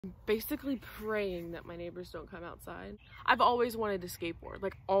Basically praying that my neighbors don't come outside. I've always wanted to skateboard,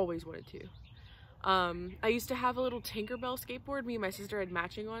 like always wanted to. I used to have a little Tinkerbell skateboard. Me and my sister had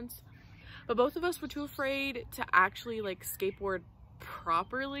matching ones, but both of us were too afraid to actually like skateboard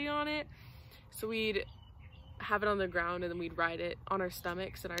properly on it. So we'd have it on the ground and then we'd ride it on our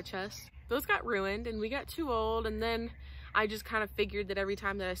stomachs and our chests. Those got ruined and we got too old, and then I just kind of figured that every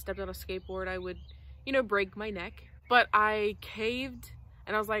time that I stepped on a skateboard I would, you know, break my neck. But I caved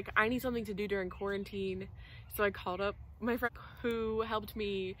and I was like, I need something to do during quarantine. So I called up my friend who helped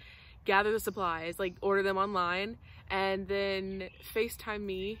me gather the supplies, like order them online, and then FaceTime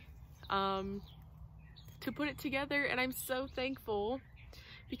me to put it together. And I'm so thankful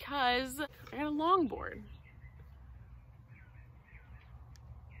because I got a longboard.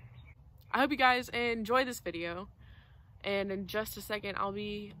 I hope you guys enjoy this video, and in just a second I'll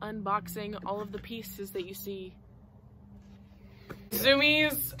be unboxing all of the pieces that you see.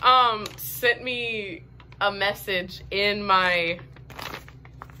 Zoomies sent me a message in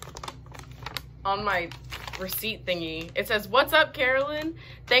on my receipt thingy. It says, "What's up, Carolyn?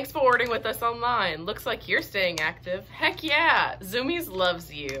 Thanks for ordering with us online. Looks like you're staying active. Heck yeah, Zoomies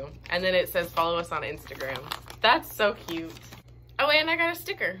loves you." And then it says, "Follow us on Instagram." That's so cute. Oh, and I got a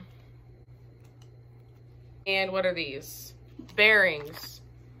sticker. And what are these? Bearings.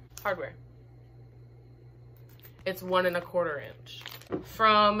 Hardware. It's 1 1/4 inch.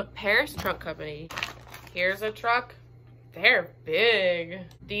 From Paris Trunk Company. Here's a truck. They're big.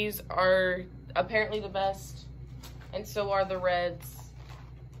 These are apparently the best, and so are the reds.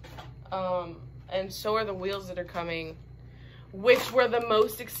 And so are the wheels that are coming, which were the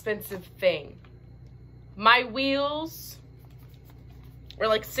most expensive thing. My wheels were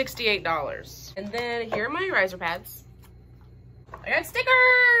like $68. And then here are my riser pads. I got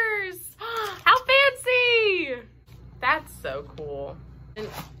stickers! How fancy! That's so cool. And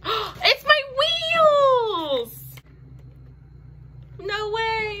it's my wheels! No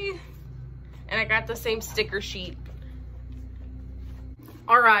way! And I got the same sticker sheet.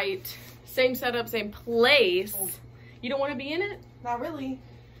 All right, same setup, same place. You don't want to be in it? Not really.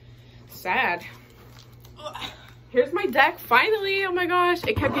 Sad. Here's my deck, finally. Oh my gosh,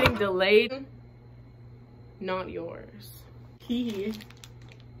 it kept getting delayed. Not yours. Hee.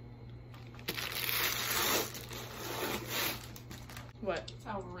 What? It's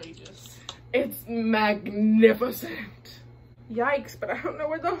outrageous. It's magnificent. Yikes, but I don't know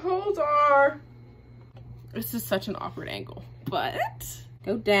where the holes are. This is such an awkward angle, but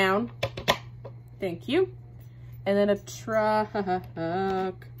go down. Thank you. And then a truck.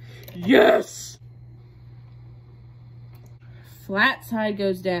 Yes! Flat side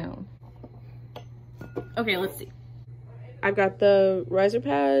goes down. Okay, let's see. I've got the riser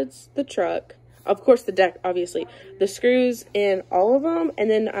pads, the truck, of course the deck, obviously, the screws in all of them,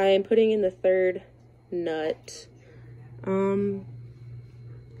 and then I'm putting in the third nut.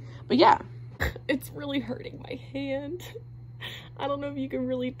 But yeah, it's really hurting my hand. I don't know if you can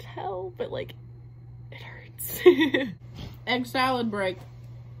really tell, but like, it hurts. Egg salad break.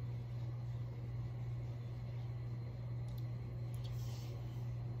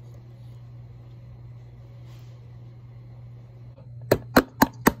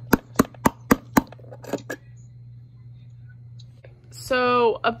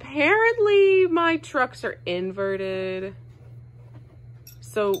 So apparently my trucks are inverted.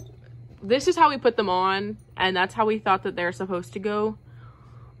 So this is how we put them on, and that's how we thought that they're supposed to go.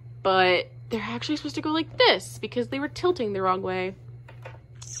 But they're actually supposed to go like this because they were tilting the wrong way.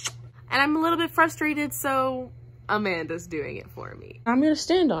 And I'm a little bit frustrated, so Amanda's doing it for me. I'm gonna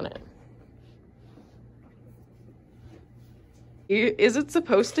stand on it. Is it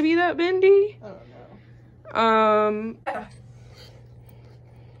supposed to be that bendy? I don't know.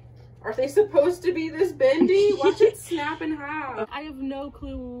 Are they supposed to be this bendy? Watch it snap in half. I have no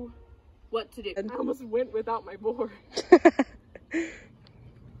clue what to do. I almost went without my board.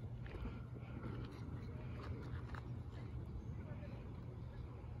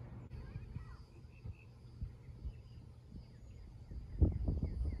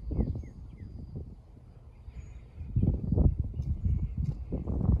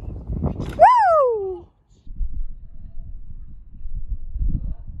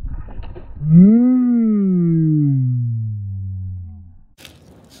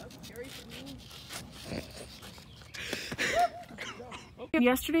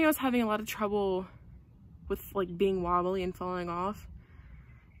 Yesterday I was having a lot of trouble with like being wobbly and falling off,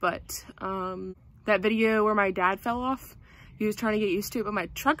 but that video where my dad fell off, he was trying to get used to it, but my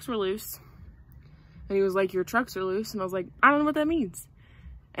trucks were loose, and he was like, "Your trucks are loose," and I was like, "I don't know what that means."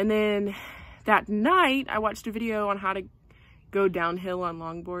 And then that night I watched a video on how to go downhill on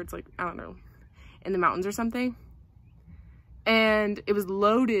longboards, like, I don't know, in the mountains or something. And it was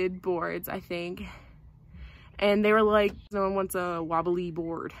loaded boards, I think. And they were like, no one wants a wobbly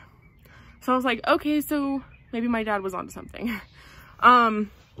board. So I was like, okay, so maybe my dad was onto something.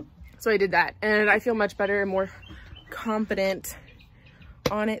 So I did that, and I feel much better and more confident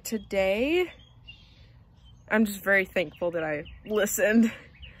on it today. I'm just very thankful that I listened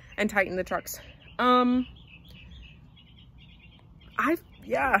and tightened the trucks.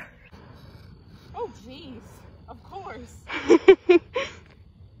 Yeah. Oh, jeez. Of course.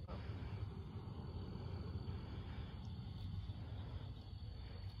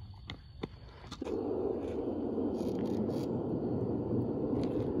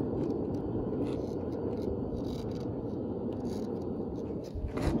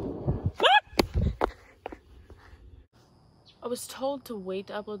 I was told to wait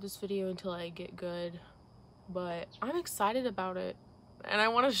to upload this video until I get good, but I'm excited about it, and I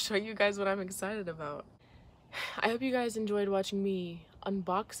want to show you guys what I'm excited about. I hope you guys enjoyed watching me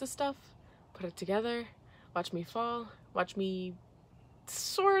unbox the stuff, put it together, watch me fall, watch me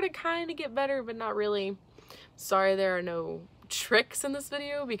sort of kind of get better, but not really. Sorry there are no tricks in this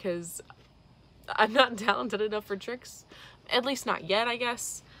video because I'm not talented enough for tricks, at least not yet, I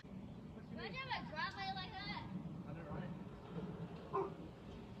guess.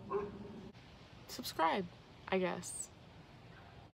 Subscribe, I guess.